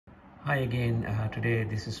Hi again. Today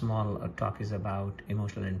this small talk is about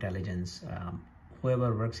emotional intelligence.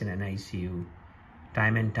 Whoever works in an ICU,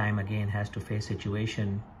 time and time again has to face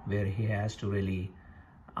situation where he has to really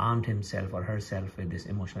arm himself or herself with this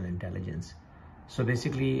emotional intelligence. So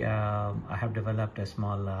basically, I have developed a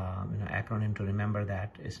small acronym to remember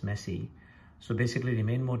that is MESSI. So basically,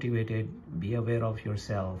 remain motivated, be aware of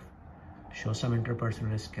yourself, show some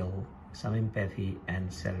interpersonal skill, some empathy,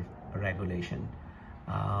 and self-regulation.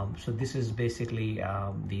 So this is basically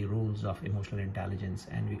the rules of emotional intelligence,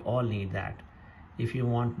 and we all need that. If you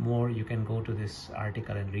want more, you can go to this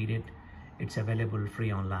article and read it. It's available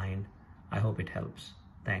free online. I hope it helps.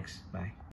 Thanks. Bye.